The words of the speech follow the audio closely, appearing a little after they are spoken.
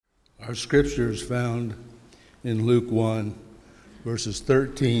Our scripture is found in Luke 1, verses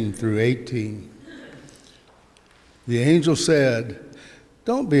 13 through 18. The angel said,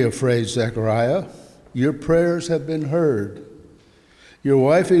 "Don't be afraid, Zechariah. Your prayers have been heard. Your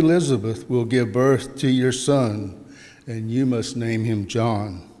wife Elizabeth will give birth to your son, and you must name him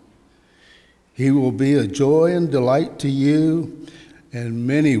John. He will be a joy and delight to you, and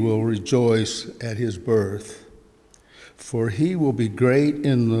many will rejoice at his birth. For he will be great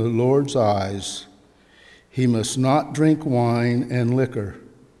in the Lord's eyes. He must not drink wine and liquor.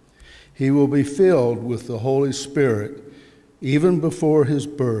 He will be filled with the Holy Spirit even before his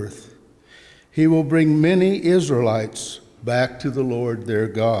birth. He will bring many Israelites back to the Lord their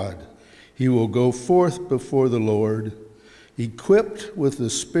God. He will go forth before the Lord, equipped with the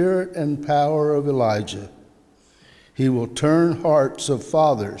spirit and power of Elijah. He will turn hearts of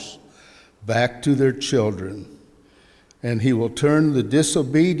fathers back to their children, and he will turn the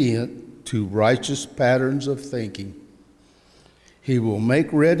disobedient to righteous patterns of thinking. He will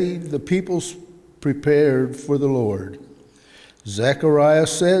make ready the peoples prepared for the Lord." Zechariah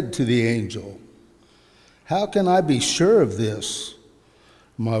said to the angel, "How can I be sure of this?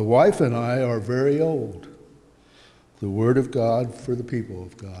 My wife and I are very old." The word of God for the people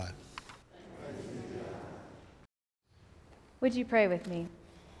of God. Would you pray with me?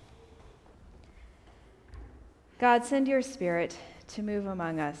 God, send your Spirit to move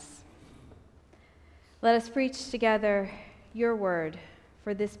among us. Let us preach together your word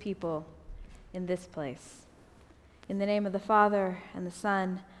for this people in this place. In the name of the Father, and the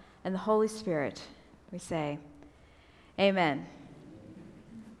Son, and the Holy Spirit, we say, Amen.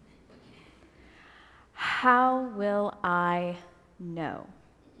 How will I know?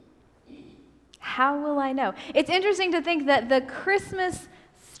 How will I know? It's interesting to think that the Christmas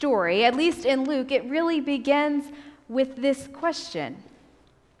story, at least in Luke, it really begins with this question: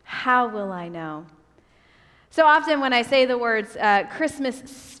 how will I know? So often when I say the words Christmas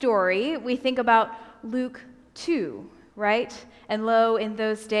story, we think about Luke 2, right? And lo, in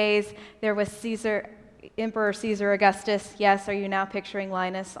those days, there was Emperor Caesar Augustus. Yes, are you now picturing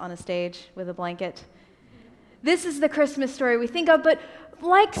Linus on a stage with a blanket? This is the Christmas story we think of, but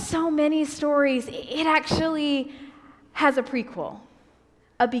like so many stories, it actually has a prequel,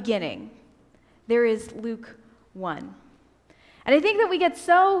 a beginning. There is Luke 1. And I think that we get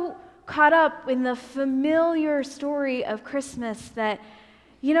so caught up in the familiar story of Christmas that,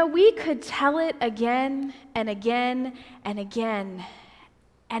 we could tell it again and again and again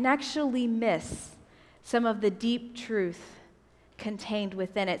and actually miss some of the deep truth contained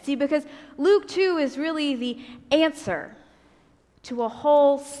within it. See, because Luke 2 is really the answer to a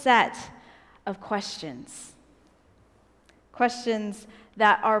whole set of questions. Questions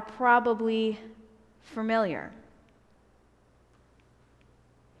that are probably familiar.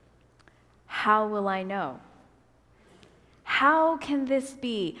 How will I know? How can this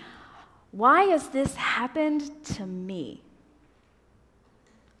be? Why has this happened to me?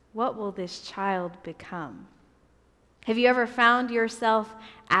 What will this child become? Have you ever found yourself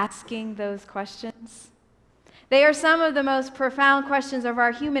asking those questions? They are some of the most profound questions of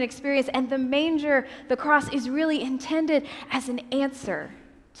our human experience, and the manger, the cross, is really intended as an answer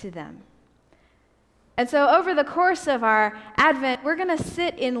to them. And so over the course of our Advent, we're going to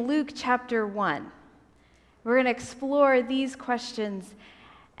sit in Luke chapter 1. We're going to explore these questions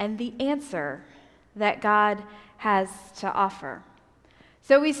and the answer that God has to offer.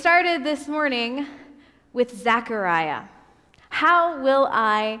 So we started this morning with Zechariah. How will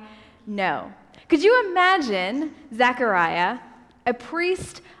I know? Could you imagine Zechariah, a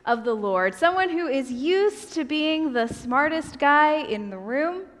priest of the Lord, someone who is used to being the smartest guy in the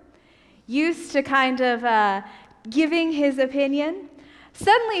room, used to kind of giving his opinion,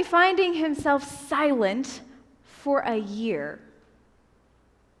 suddenly finding himself silent for a year?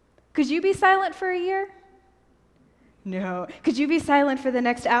 Could you be silent for a year? No. Could you be silent for the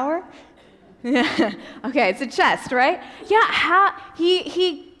next hour? Okay, it's a chest, right? Yeah,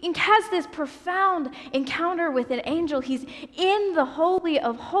 he has this profound encounter with an angel. He's in the Holy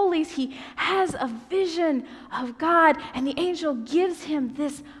of Holies. He has a vision of God, and the angel gives him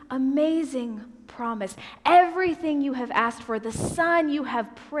this amazing promise. Everything you have asked for, the son you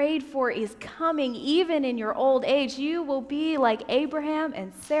have prayed for, is coming. Even in your old age, you will be like Abraham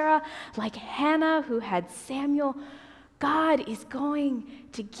and Sarah, like Hannah who had Samuel. God is going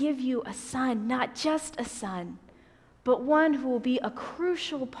to give you a son, not just a son, but one who will be a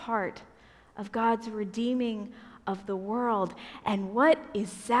crucial part of God's redeeming of the world. And what is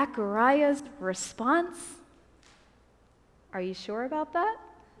Zechariah's response? Are you sure about that?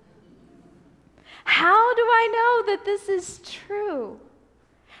 How do I know that this is true?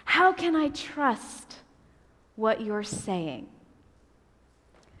 How can I trust what you're saying?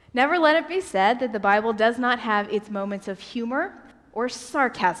 Never let it be said that the Bible does not have its moments of humor or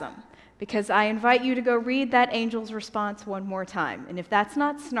sarcasm, because I invite you to go read that angel's response one more time. And if that's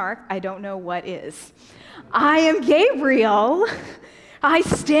not snark, I don't know what is. I am Gabriel. I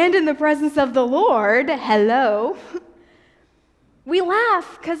stand in the presence of the Lord. Hello. We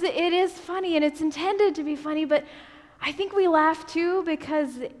laugh because it is funny and it's intended to be funny, but I think we laugh too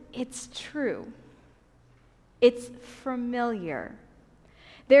because it's true. It's familiar.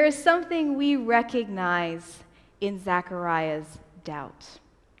 There is something we recognize in Zechariah's doubt.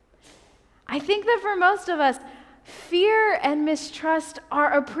 I think that for most of us, fear and mistrust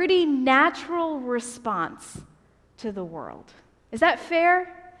are a pretty natural response to the world. Is that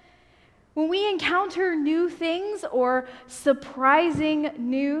fair? When we encounter new things or surprising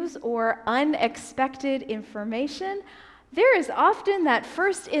news or unexpected information, there is often that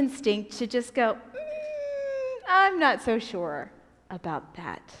first instinct to just go, I'm not so sure about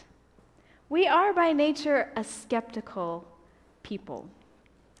that. We are by nature a skeptical people.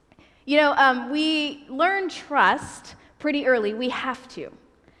 We learn trust pretty early. We have to.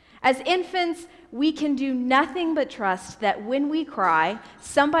 As infants, we can do nothing but trust that when we cry,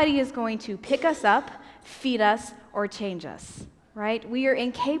 somebody is going to pick us up, feed us, or change us, right? We are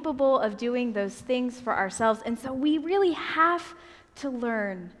incapable of doing those things for ourselves, and so we really have to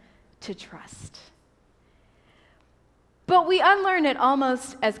learn to trust. But we unlearn it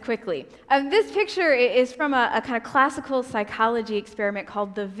almost as quickly. This picture is from a kind of classical psychology experiment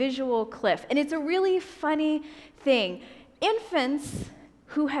called the visual cliff, and it's a really funny thing. Infants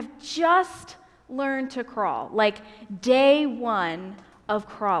who have just learned to crawl, like day one of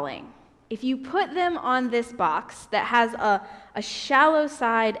crawling, if you put them on this box that has a shallow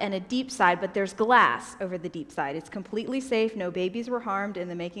side and a deep side, but there's glass over the deep side, it's completely safe, no babies were harmed in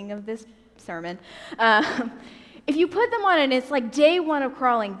the making of this sermon. If you put them on and it's like day one of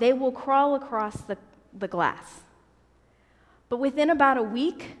crawling, they will crawl across the glass. But within about a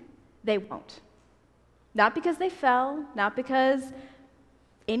week, they won't. Not because they fell, not because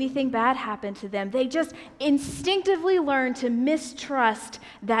anything bad happened to them. They just instinctively learn to mistrust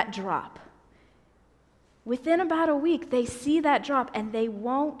that drop. Within about a week, they see that drop and they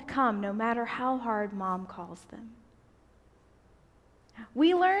won't come no matter how hard mom calls them.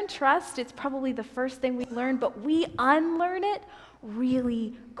 We learn trust, it's probably the first thing we learn, but we unlearn it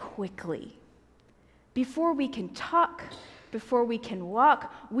really quickly. Before we can talk, before we can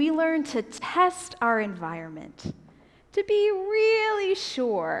walk, we learn to test our environment, to be really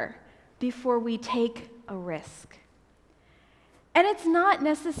sure before we take a risk. And it's not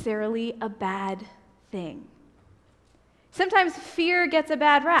necessarily a bad thing. Sometimes fear gets a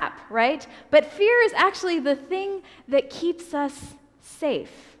bad rap, right? But fear is actually the thing that keeps us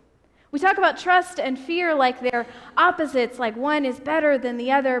safe. We talk about trust and fear like they're opposites, like one is better than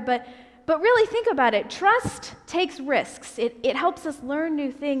the other, but really think about it. Trust takes risks. It helps us learn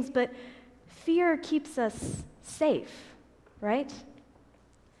new things, but fear keeps us safe, right?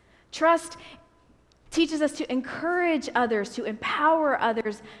 Trust teaches us to encourage others, to empower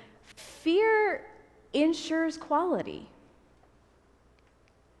others. Fear ensures quality.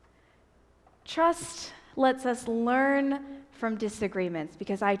 Trust lets us learn from disagreements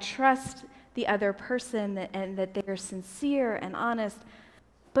because I trust the other person and that they're sincere and honest.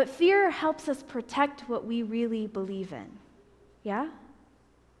 But fear helps us protect what we really believe in. Yeah?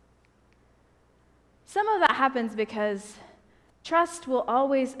 Some of that happens because trust will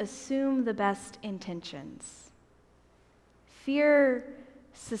always assume the best intentions. Fear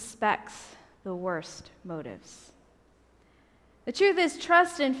suspects the worst motives. The truth is,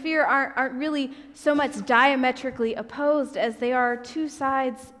 trust and fear aren't really so much diametrically opposed as they are two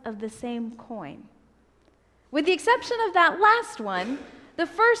sides of the same coin. With the exception of that last one, the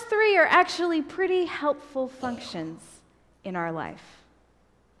first three are actually pretty helpful functions in our life.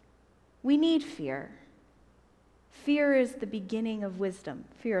 We need fear. Fear is the beginning of wisdom.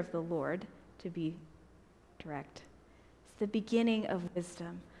 Fear of the Lord, to be direct. It's the beginning of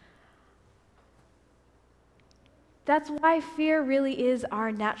wisdom. That's why fear really is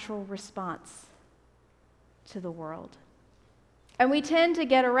our natural response to the world. And we tend to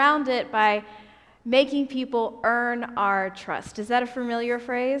get around it by making people earn our trust. Is that a familiar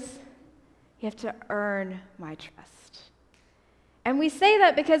phrase? You have to earn my trust. And we say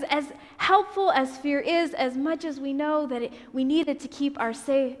that because as helpful as fear is, as much as we know that we need it to keep us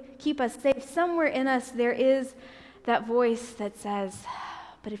safe, somewhere in us there is that voice that says,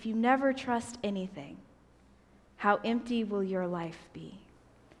 but if you never trust anything, how empty will your life be?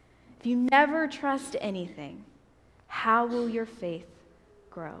 If you never trust anything, how will your faith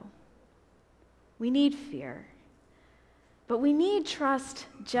grow. We need fear, but we need trust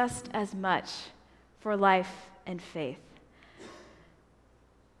just as much for life and faith.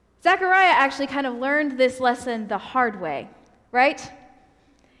 Zechariah actually kind of learned this lesson the hard way, right?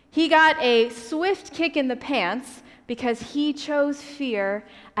 He got a swift kick in the pants because he chose fear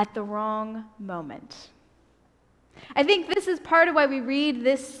at the wrong moment. I think this is part of why we read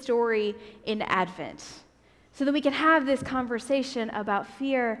this story in Advent, so that we can have this conversation about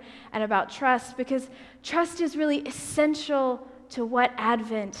fear and about trust, because trust is really essential to what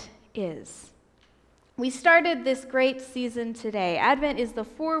Advent is. We started this great season today. Advent is the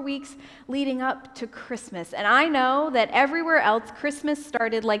 4 weeks leading up to Christmas. And I know that everywhere else, Christmas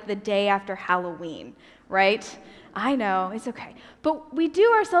started like the day after Halloween, right? I know, it's okay. But we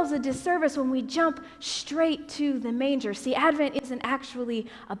do ourselves a disservice when we jump straight to the manger. See, Advent isn't actually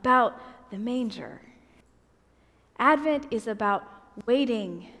about the manger. Advent is about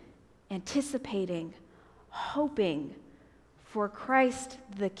waiting, anticipating, hoping for Christ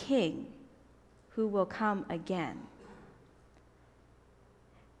the King, who will come again.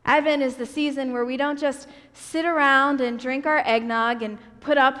 Advent is the season where we don't just sit around and drink our eggnog and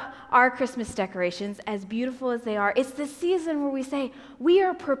put up our Christmas decorations, as beautiful as they are. It's the season where we say, we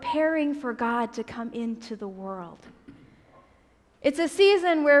are preparing for God to come into the world. It's a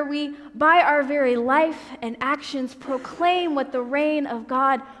season where we, by our very life and actions, proclaim what the reign of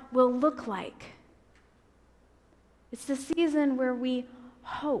God will look like. It's the season where we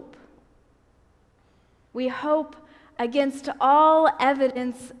hope. We hope against all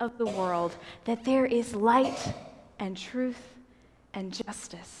evidence of the world that there is light and truth and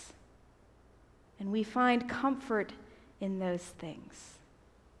justice. And we find comfort in those things.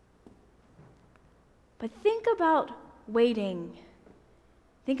 But think about waiting.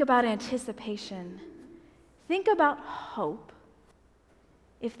 Think about anticipation. Think about hope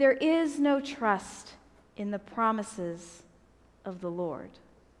if there is no trust in the promises of the Lord.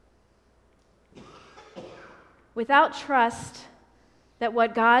 Without trust that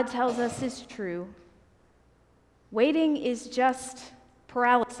what God tells us is true, waiting is just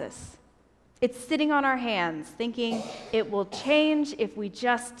paralysis. It's sitting on our hands, thinking it will change if we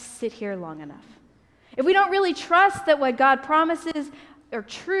just sit here long enough. If we don't really trust that what God promises are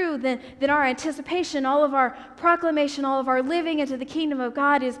true, then our anticipation, all of our proclamation, all of our living into the kingdom of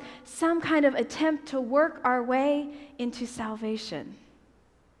God is some kind of attempt to work our way into salvation.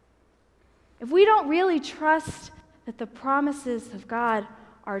 If we don't really trust that the promises of God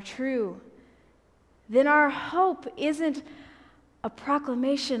are true, then our hope isn't a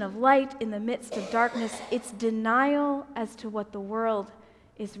proclamation of light in the midst of darkness. It's denial as to what the world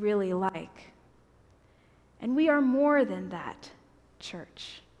is really like. And we are more than that,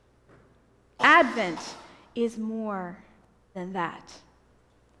 church. Advent is more than that.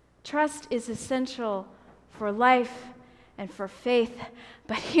 Trust is essential for life and for faith,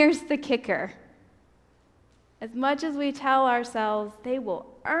 but here's the kicker. As much as we tell ourselves, they will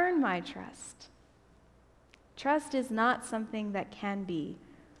earn my trust, trust is not something that can be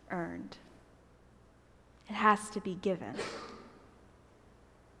earned. It has to be given.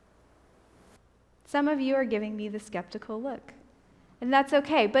 Some of you are giving me the skeptical look, and that's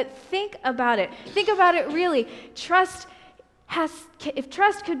okay, but think about it. Think about it really. If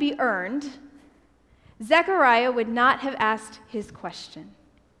trust could be earned, Zechariah would not have asked his question.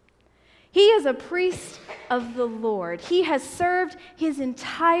 He is a priest of the Lord. He has served his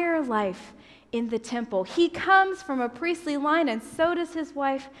entire life in the temple. He comes from a priestly line, and so does his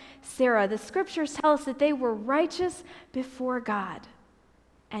wife, Sarah. The scriptures tell us that they were righteous before God,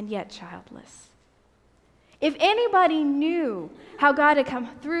 and yet childless. If anybody knew how God had come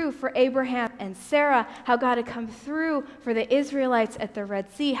through for Abraham and Sarah, how God had come through for the Israelites at the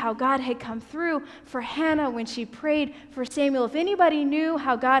Red Sea, how God had come through for Hannah when she prayed for Samuel, if anybody knew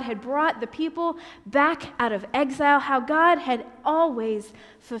how God had brought the people back out of exile, how God had always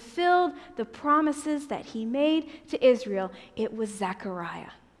fulfilled the promises that he made to Israel, it was Zechariah.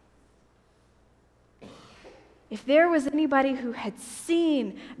 If there was anybody who had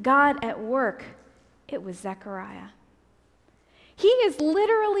seen God at work, it was Zechariah. He is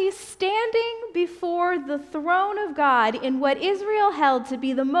literally standing before the throne of God in what Israel held to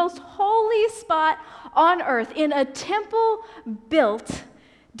be the most holy spot on earth, in a temple built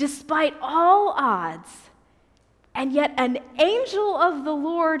despite all odds, and yet an angel of the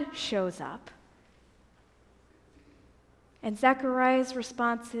Lord shows up. And Zechariah's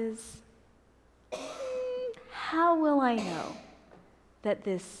response is, how will I know that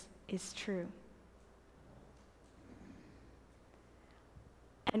this is true?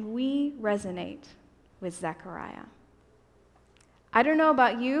 And we resonate with Zechariah. I don't know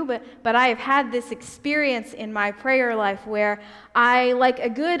about you, but I have had this experience in my prayer life where I, like a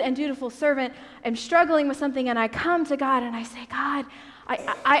good and dutiful servant, am struggling with something, and I come to God and I say, God,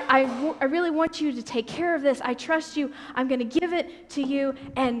 I really want you to take care of this. I trust you. I'm going to give it to you,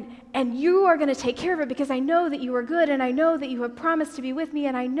 and you are going to take care of it because I know that you are good, and I know that you have promised to be with me,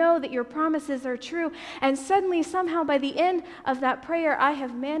 and I know that your promises are true. And suddenly, somehow, by the end of that prayer, I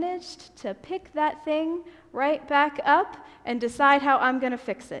have managed to pick that thing right back up and decide how I'm going to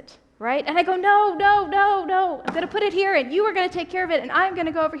fix it, right? And I go, no, I'm going to put it here, and you are going to take care of it, and I'm going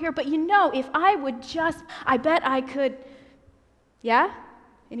to go over here. But if I would just, I bet I could. Yeah?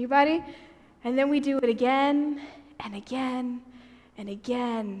 Anybody? And then we do it again and again and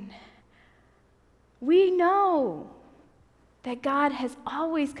again. We know that God has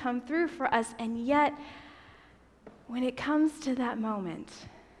always come through for us, and yet, when it comes to that moment,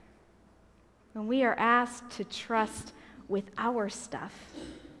 when we are asked to trust with our stuff,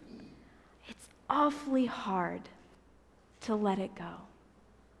 it's awfully hard to let it go.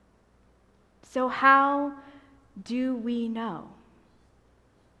 So how do we know?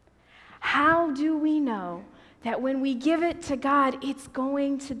 How do we know that when we give it to God, it's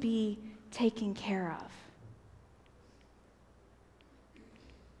going to be taken care of?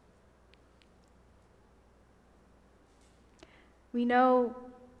 We know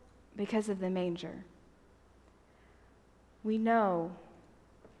because of the manger. We know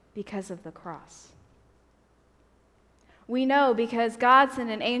because of the cross. We know because God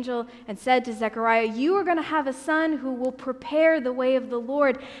sent an angel and said to Zechariah, you are going to have a son who will prepare the way of the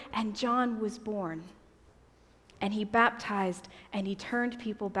Lord. And John was born. And he baptized and he turned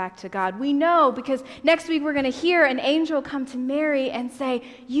people back to God. We know because next week we're going to hear an angel come to Mary and say,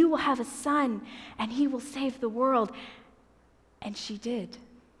 you will have a son and he will save the world. And she did.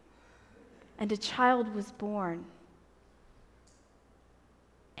 And a child was born.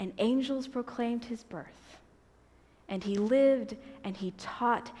 And angels proclaimed his birth. And he lived, and he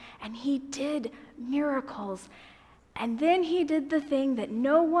taught, and he did miracles. And then he did the thing that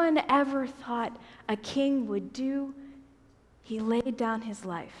no one ever thought a king would do. He laid down his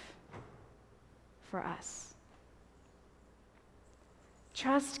life for us.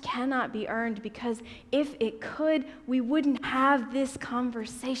 Trust cannot be earned because if it could, we wouldn't have this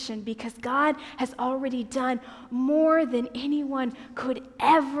conversation because God has already done more than anyone could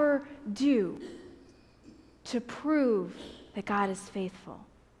ever do to prove that God is faithful.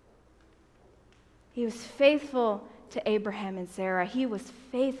 He was faithful to Abraham and Sarah. He was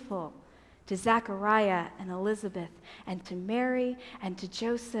faithful to Zechariah and Elizabeth and to Mary and to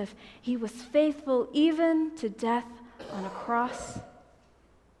Joseph. He was faithful even to death on a cross.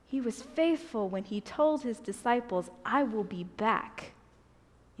 He was faithful when he told his disciples, I will be back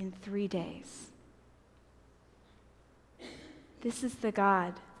in 3 days. This is the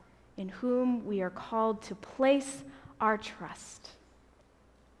God in whom we are called to place our trust.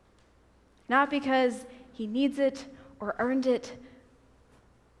 Not because he needs it or earned it,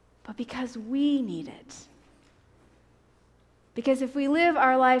 but because we need it. Because if we live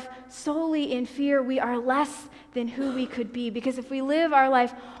our life solely in fear, we are less than who we could be. Because if we live our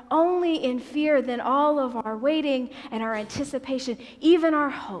life only in fear, then all of our waiting and our anticipation, even our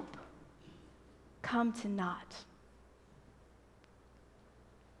hope, come to naught.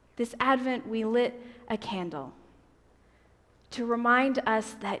 This Advent, we lit a candle to remind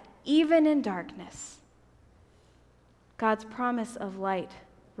us that even in darkness, God's promise of light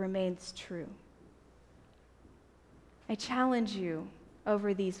remains true. I challenge you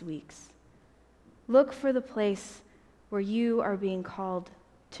over these weeks. Look for the place where you are being called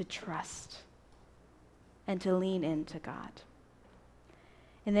to trust and to lean into God.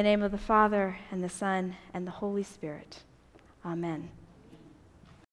 In the name of the Father, and the Son, and the Holy Spirit, amen.